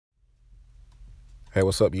Hey,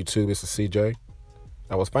 what's up YouTube? This is CJ.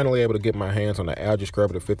 I was finally able to get my hands on the algae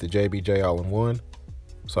scrubber to fit the JBJ all-in-one.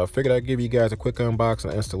 So I figured I'd give you guys a quick unboxing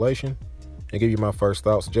and installation and give you my first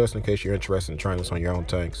thoughts just in case you're interested in trying this on your own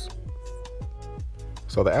tanks.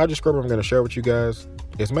 So the algae scrubber I'm going to share with you guys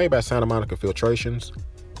is made by Santa Monica Filtrations.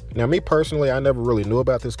 Now me personally, I never really knew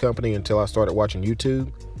about this company until I started watching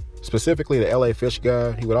YouTube. Specifically the LA Fish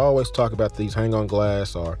guy, he would always talk about these hang-on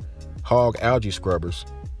glass or hog algae scrubbers.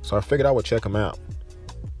 So I figured I would check them out.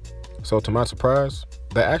 So to my surprise,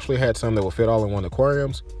 they actually had some that would fit all in one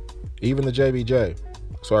aquariums, even the JBJ.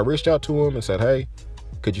 So I reached out to them and said, hey,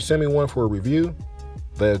 could you send me one for a review?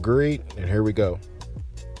 They agreed, and here we go.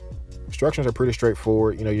 Instructions are pretty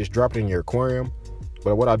straightforward. You just drop it in your aquarium.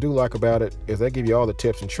 But what I do like about it is they give you all the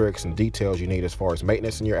tips and tricks and details you need as far as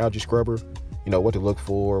maintenance in your algae scrubber. What to look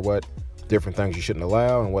for, what different things you shouldn't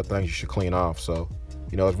allow, and what things you should clean off. So,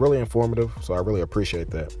 it's really informative, so I really appreciate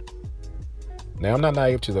that. Now, I'm not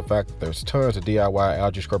naive to the fact that there's tons of DIY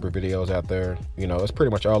algae scrubber videos out there. It's pretty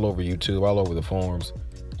much all over YouTube, all over the forums.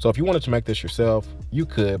 So if you wanted to make this yourself, you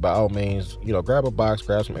could, by all means, grab a box,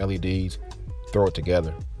 grab some LEDs, throw it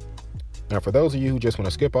together. Now, for those of you who just want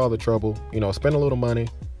to skip all the trouble, spend a little money,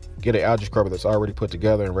 get an algae scrubber that's already put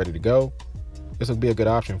together and ready to go, this would be a good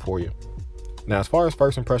option for you. Now, as far as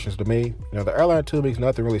first impressions to me, the airline tubing is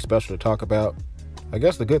nothing really special to talk about. I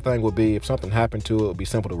guess the good thing would be if something happened to it, it would be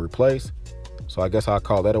simple to replace. So I guess I'll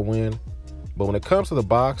call that a win. But when it comes to the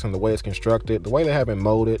box and the way it's constructed, the way they have it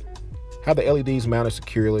molded, how the LEDs mounted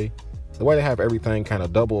securely, the way they have everything kind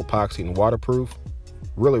of double epoxy and waterproof,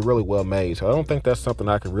 really well made. So I don't think that's something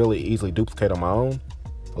I can really easily duplicate on my own,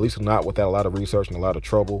 at least not without a lot of research and a lot of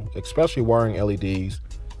trouble, especially wiring LEDs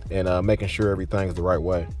and making sure everything's the right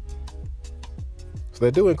way. So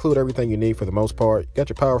they do include everything you need for the most part. You got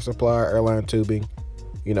your power supply, airline tubing,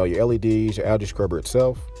 your LEDs, your algae scrubber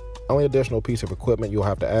itself. Only additional piece of equipment you'll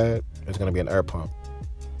have to add is going to be an air pump.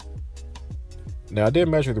 Now I did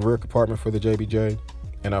measure the rear compartment for the JBJ,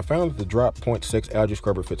 and I found that the drop 0.6 algae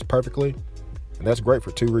scrubber fits perfectly, and that's great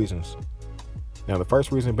for two reasons. Now the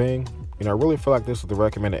first reason being, I really feel like this is the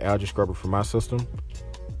recommended algae scrubber for my system.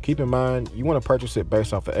 Keep in mind, you want to purchase it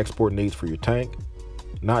based off the export needs for your tank,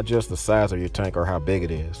 not just the size of your tank or how big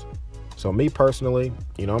it is. So me personally,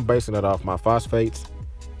 I'm basing it off my phosphates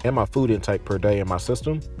and my food intake per day in my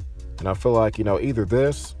system. And I feel like, either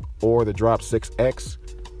this or the Drop 6X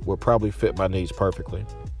would probably fit my needs perfectly.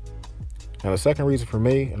 Now, the second reason for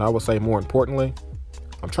me, and I would say more importantly,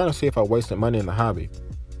 I'm trying to see if I wasted money in the hobby.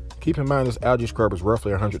 Keep in mind this algae scrubber is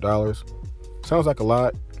roughly $100. Sounds like a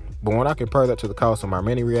lot, but when I compare that to the cost of my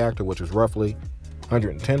mini reactor, which was roughly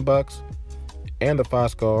 $110, and the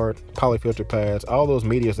Phosguard, polyfilter pads, all those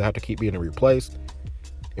medias that have to keep being replaced,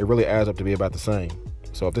 it really adds up to be about the same.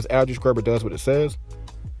 So if this algae scrubber does what it says,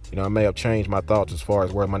 I may have changed my thoughts as far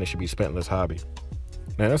as where money should be spent in this hobby.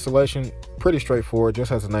 Now, installation, pretty straightforward,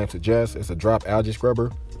 just as the name suggests. It's a drop algae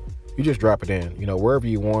scrubber. You just drop it in, wherever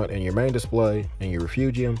you want, in your main display, in your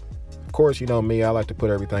refugium. Of course, me, I like to put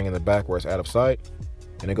everything in the back where it's out of sight,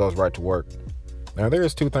 and it goes right to work. Now, there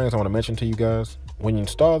is two things I want to mention to you guys. When you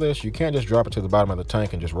install this, you can't just drop it to the bottom of the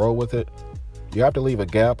tank and just roll with it. You have to leave a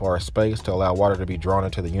gap or a space to allow water to be drawn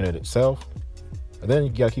into the unit itself. And then you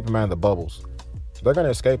got to keep in mind the bubbles. They're going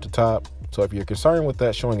to escape the top, so if you're concerned with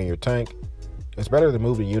that showing in your tank, it's better to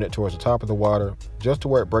move the unit towards the top of the water just to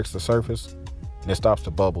where it breaks the surface and it stops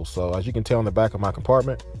the bubbles. So as you can tell in the back of my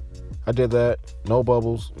compartment, I did that, no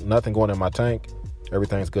bubbles, nothing going in my tank,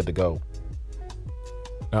 everything's good to go.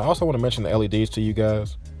 Now I also want to mention the LEDs to you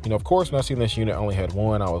guys. Of course when I seen this unit only had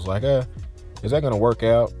one, I was like, is that going to work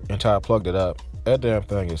out until I plugged it up? That damn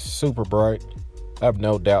thing is super bright. I have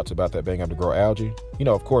no doubts about that being able to grow algae.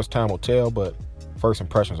 Of course time will tell, but first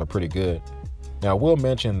impressions are pretty good. Now I will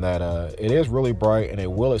mention that it is really bright and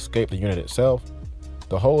it will escape the unit itself.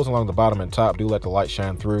 The holes along the bottom and top do let the light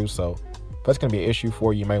shine through, so if that's going to be an issue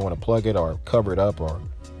for you, you may want to plug it or cover it up or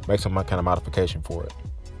make some kind of modification for it.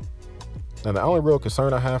 Now the only real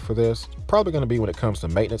concern I have for this is probably going to be when it comes to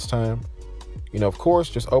maintenance time. Of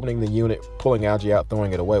course just opening the unit, pulling algae out,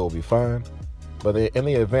 throwing it away will be fine. But in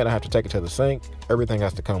the event I have to take it to the sink, everything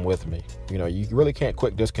has to come with me. You really can't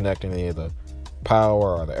quick disconnect any of the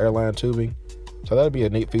power or the airline tubing, so that'd be a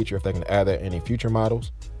neat feature if they can add that in any future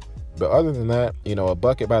models. But other than that, a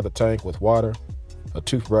bucket by the tank with water, a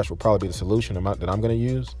toothbrush will probably be the solution that I'm going to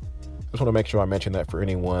use. I just want to make sure I mention that for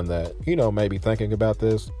anyone that may be thinking about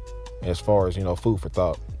this as far as food for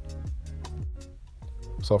thought.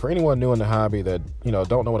 So for anyone new in the hobby that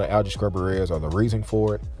don't know what an algae scrubber is or the reason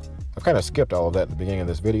for it, I've kind of skipped all of that at the beginning of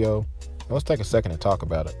this video. Let's take a second to talk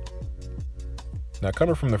about it. Now,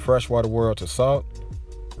 coming from the freshwater world to salt,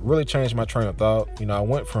 really changed my train of thought. I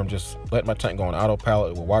went from just letting my tank go on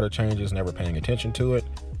autopilot with water changes, never paying attention to it,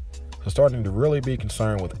 to starting to really be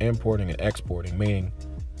concerned with importing and exporting, meaning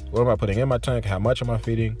what am I putting in my tank, how much am I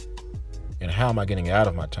feeding, and how am I getting it out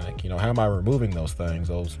of my tank? How am I removing those things,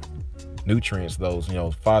 those nutrients, those,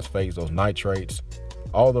 phosphates, those nitrates,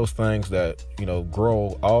 all those things that,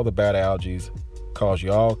 grow all the bad algae, cause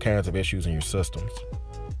you all kinds of issues in your systems.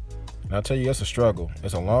 And I'll tell you, it's a struggle.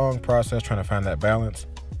 It's a long process trying to find that balance.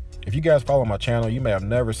 If you guys follow my channel, you may have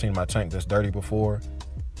never seen my tank this dirty before.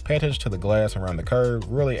 Pay attention to the glass around the curve,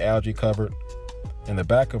 really algae covered. In the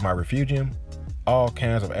back of my refugium, all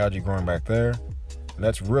kinds of algae growing back there. And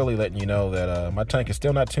that's really letting you know that my tank is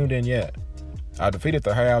still not tuned in yet. I defeated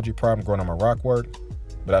the high algae problem growing on my rockwork,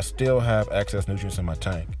 but I still have excess nutrients in my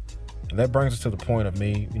tank. And that brings us to the point of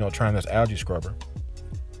me, trying this algae scrubber.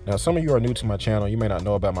 Now, some of you are new to my channel. You may not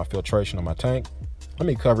know about my filtration on my tank. Let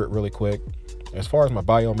me cover it really quick. As far as my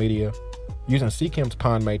biomedia, using Seachem's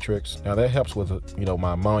Pond Matrix, now that helps with,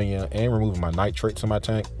 my ammonia and removing my nitrates in my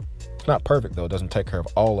tank. It's not perfect though, it doesn't take care of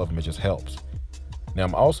all of them, it just helps. Now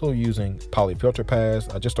I'm also using polyfilter pads.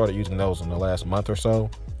 I just started using those in the last month or so.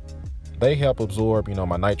 They help absorb,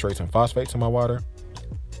 my nitrates and phosphates in my water.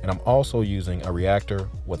 And I'm also using a reactor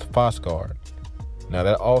with PhosGuard. Now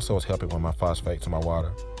that also is helping with my phosphates in my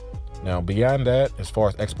water. Now beyond that, as far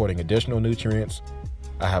as exporting additional nutrients,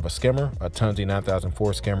 I have a skimmer, a Tunzi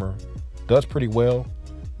 9004 skimmer. Does pretty well,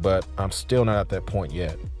 but I'm still not at that point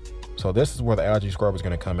yet. So this is where the algae scrubber is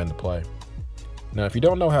going to come into play. Now, if you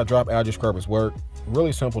don't know how drop algae scrubbers work,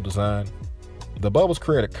 really simple design. The bubbles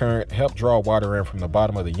create a current, help draw water in from the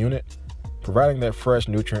bottom of the unit, providing that fresh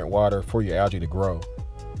nutrient water for your algae to grow.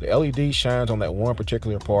 The LED shines on that one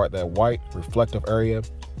particular part, that white reflective area,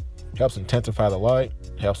 helps intensify the light,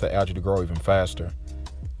 helps the algae to grow even faster.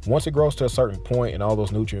 Once it grows to a certain point and all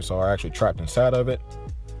those nutrients are actually trapped inside of it,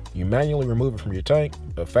 you manually remove it from your tank,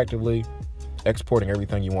 effectively exporting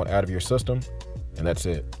everything you want out of your system, and that's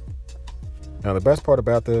it. Now the best part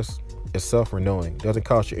about this is self-renewing. It doesn't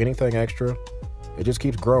cost you anything extra. It just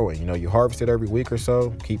keeps growing. You harvest it every week or so,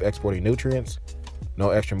 keep exporting nutrients, no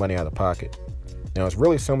extra money out of pocket. Now it's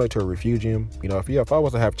really similar to a refugium. If I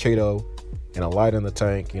was to have Cheeto and a light in the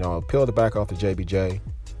tank, peel the back off the JBJ,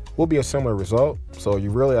 will be a similar result. So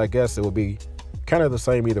I guess it will be kind of the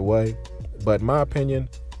same either way. But in my opinion,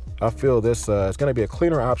 I feel this is going to be a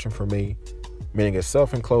cleaner option for me, meaning it's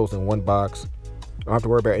self-enclosed in one box. Don't have to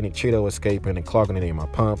worry about any Cheeto escaping and clogging any of my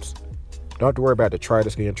pumps. Don't have to worry about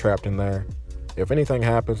detritus getting trapped in there. If anything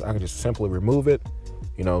happens, I can just simply remove it.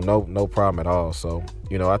 No problem at all. So,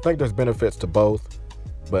 I think there's benefits to both.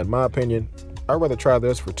 But in my opinion, I'd rather try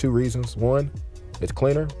this for two reasons. One, it's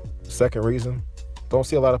cleaner. Second reason, don't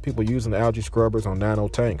see a lot of people using the algae scrubbers on nano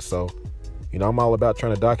tanks. So, I'm all about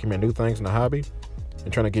trying to document new things in the hobby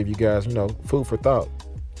and trying to give you guys, food for thought.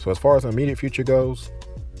 So as far as the immediate future goes,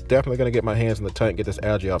 definitely going to get my hands in the tank, get this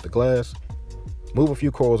algae off the glass, move a few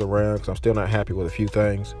corals around because I'm still not happy with a few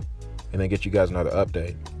things, and then get you guys another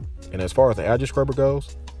update. And as far as the algae scrubber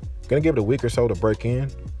goes, going to give it a week or so to break in,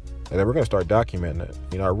 and then we're going to start documenting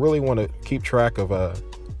it. I really want to keep track of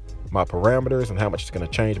my parameters and how much it's going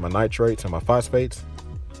to change my nitrates and my phosphates,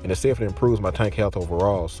 and to see if it improves my tank health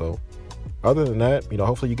overall. So other than that,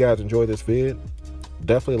 hopefully you guys enjoyed this vid.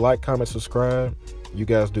 Definitely like, comment, subscribe. You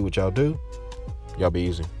guys do what y'all do. Y'all be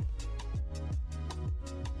easy.